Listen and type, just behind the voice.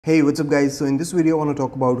Hey, what's up guys? So in this video I want to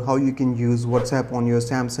talk about how you can use WhatsApp on your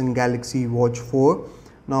Samsung Galaxy Watch 4.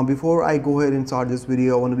 Now before I go ahead and start this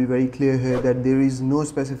video, I want to be very clear here that there is no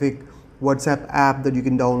specific WhatsApp app that you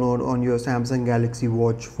can download on your Samsung Galaxy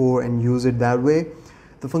Watch 4 and use it that way.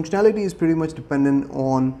 The functionality is pretty much dependent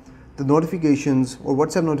on the notifications or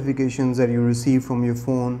WhatsApp notifications that you receive from your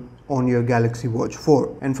phone on your Galaxy Watch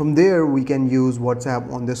 4, and from there we can use WhatsApp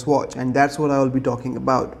on this watch, and that's what I will be talking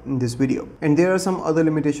about in this video. And there are some other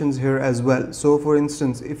limitations here as well. So for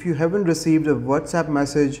instance, if you haven't received a WhatsApp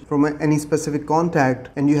message from any specific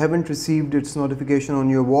contact and you haven't received its notification on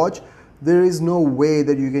your watch, there is no way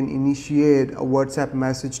that you can initiate a WhatsApp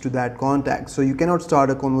message to that contact. So you cannot start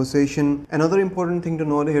a conversation. Another important thing to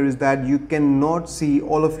note here is that you cannot see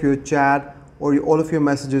all of your chat or all of your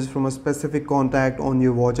messages from a specific contact on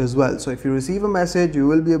your watch as well. So if you receive a message, you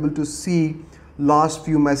will be able to see last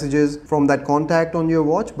few messages from that contact on your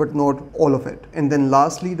watch, but not all of it. And then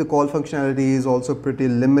lastly, the call functionality is also pretty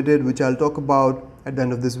limited, which I'll talk about at the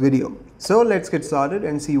end of this video. So let's get started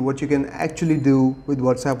and see what you can actually do with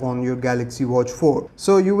WhatsApp on your Galaxy Watch 4.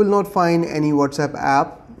 So you will not find any WhatsApp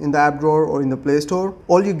app in the app drawer or in the Play Store.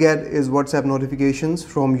 All you get is WhatsApp notifications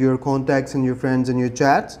from your contacts and your friends and your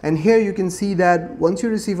chats. And here you can see that once you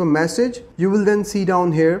receive a message, you will then see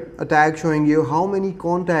down here a tag showing you how many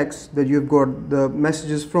contacts that you've got the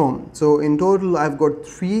messages from. So in total, I've got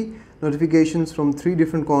 3 notifications from 3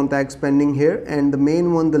 different contacts pending here, and the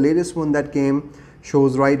main one, the latest one that came,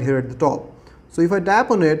 shows right here at the top. So if I tap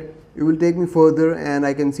on it, it will take me further and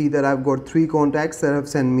I can see that I've got 3 contacts that have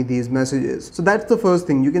sent me these messages. So that's the first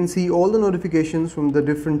thing. You can see all the notifications from the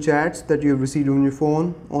different chats that you've received on your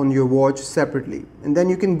phone, on your watch separately. And then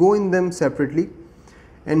you can go in them separately.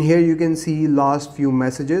 And here you can see last few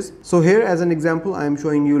messages. So here as an example, I'm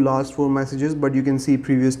showing you last 4 messages, but you can see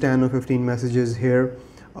previous 10 or 15 messages here,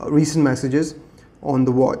 recent messages on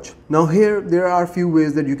the watch. Now here, there are a few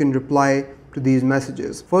ways that you can reply to these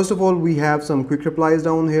messages. First of all, we have some quick replies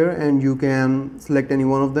down here, and you can select any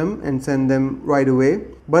one of them and send them right away.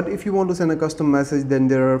 But if you want to send a custom message, then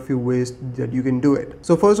there are a few ways that you can do it.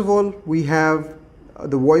 So first of all, we have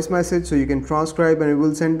the voice message, so you can transcribe and it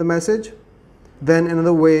will send the message. Then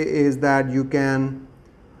another way is that you can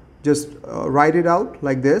just write it out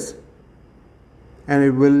like this and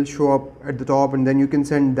it will show up at the top, and then you can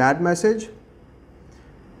send that message.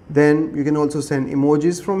 Then you can also send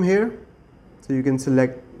emojis from here. So you can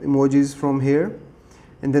select emojis from here,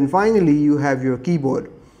 and then finally you have your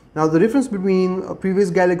keyboard. Now the difference between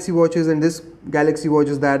previous Galaxy watches and this Galaxy watch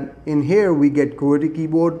is that in here we get QWERTY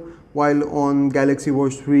keyboard, while on Galaxy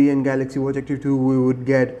Watch 3 and Galaxy Watch Active 2 we would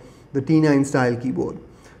get the T9 style keyboard.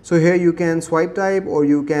 So here you can swipe type, or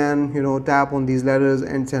you can tap on these letters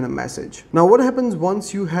and send a message. Now what happens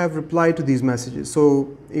once you have replied to these messages?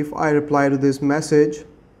 So if I reply to this message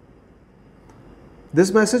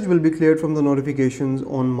will be cleared from the notifications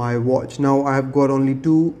on my watch. Now I have got only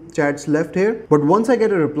 2 chats left here, but once I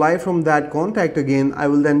get a reply from that contact again, I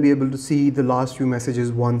will then be able to see the last few messages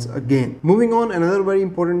once again. Moving on, another very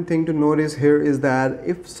important thing to notice here is that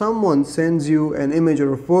if someone sends you an image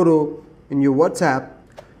or a photo in your WhatsApp,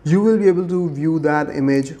 you will be able to view that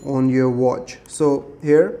image on your watch. So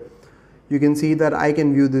here you can see that I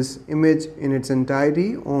can view this image in its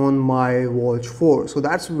entirety on my Watch 4. So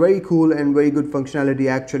that's very cool and very good functionality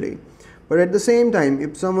actually. But at the same time,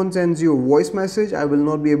 if someone sends you a voice message, I will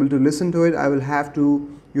not be able to listen to it. I will have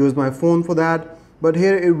to use my phone for that. But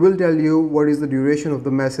here it will tell you what is the duration of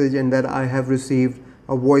the message and that I have received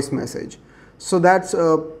a voice message. So that's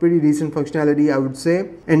a pretty decent functionality, I would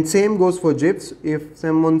say. And same goes for GIFs. If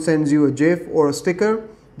someone sends you a GIF or a sticker,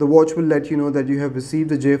 the watch will let you know that you have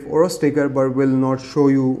received a GIF or a sticker, but will not show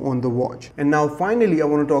you on the watch. And now finally, I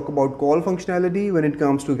want to talk about call functionality when it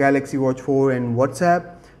comes to Galaxy Watch 4 and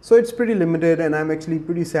WhatsApp. So it's pretty limited, and I'm actually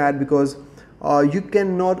pretty sad because you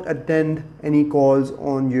cannot attend any calls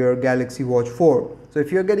on your Galaxy Watch 4. So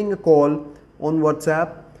if you're getting a call on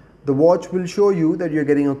WhatsApp, the watch will show you that you're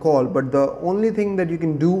getting a call, but the only thing that you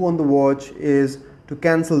can do on the watch is to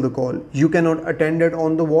cancel the call. You cannot attend it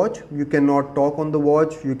on the watch, you cannot talk on the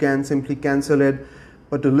watch, you can simply cancel it,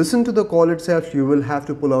 but to listen to the call itself, you will have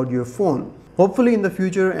to pull out your phone. Hopefully in the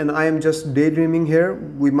future, and I am just daydreaming here,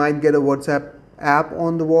 we might get a WhatsApp app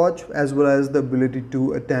on the watch as well as the ability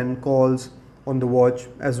to attend calls on the watch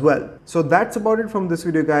as well. So that's about it from this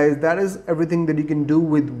video guys. That is everything that you can do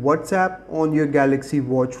with WhatsApp on your Galaxy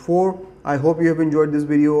Watch 4. I hope you have enjoyed this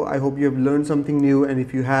video. I hope you have learned something new, and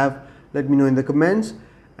if you have, let me know in the comments,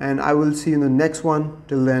 and I will see you in the next one.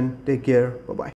 Till then, take care. Bye bye.